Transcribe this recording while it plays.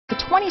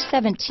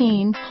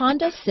2017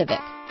 Honda Civic.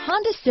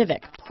 Honda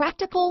Civic,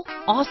 practical,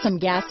 awesome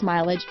gas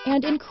mileage,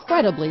 and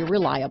incredibly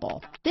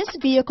reliable. This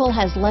vehicle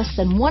has less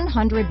than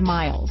 100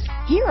 miles.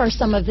 Here are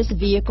some of this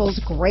vehicle's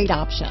great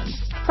options: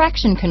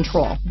 traction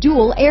control,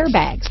 dual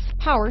airbags,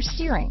 power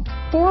steering,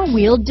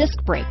 four-wheel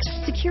disc brakes,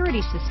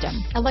 security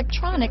system,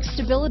 electronic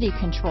stability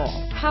control,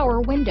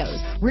 power windows,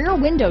 rear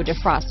window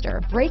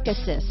defroster, brake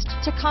assist,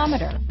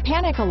 tachometer,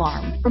 panic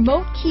alarm,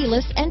 remote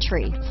keyless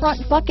entry, front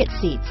bucket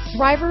seats,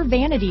 driver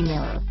vanity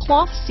mirror,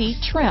 cloth seat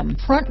trim,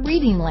 front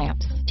reading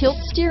lamps, tilt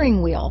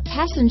steering wheel,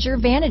 passenger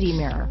vanity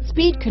mirror,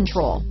 speed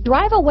control.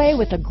 Drive away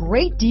with a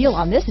great deal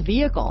on this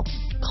vehicle.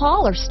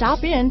 Call or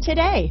stop in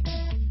today.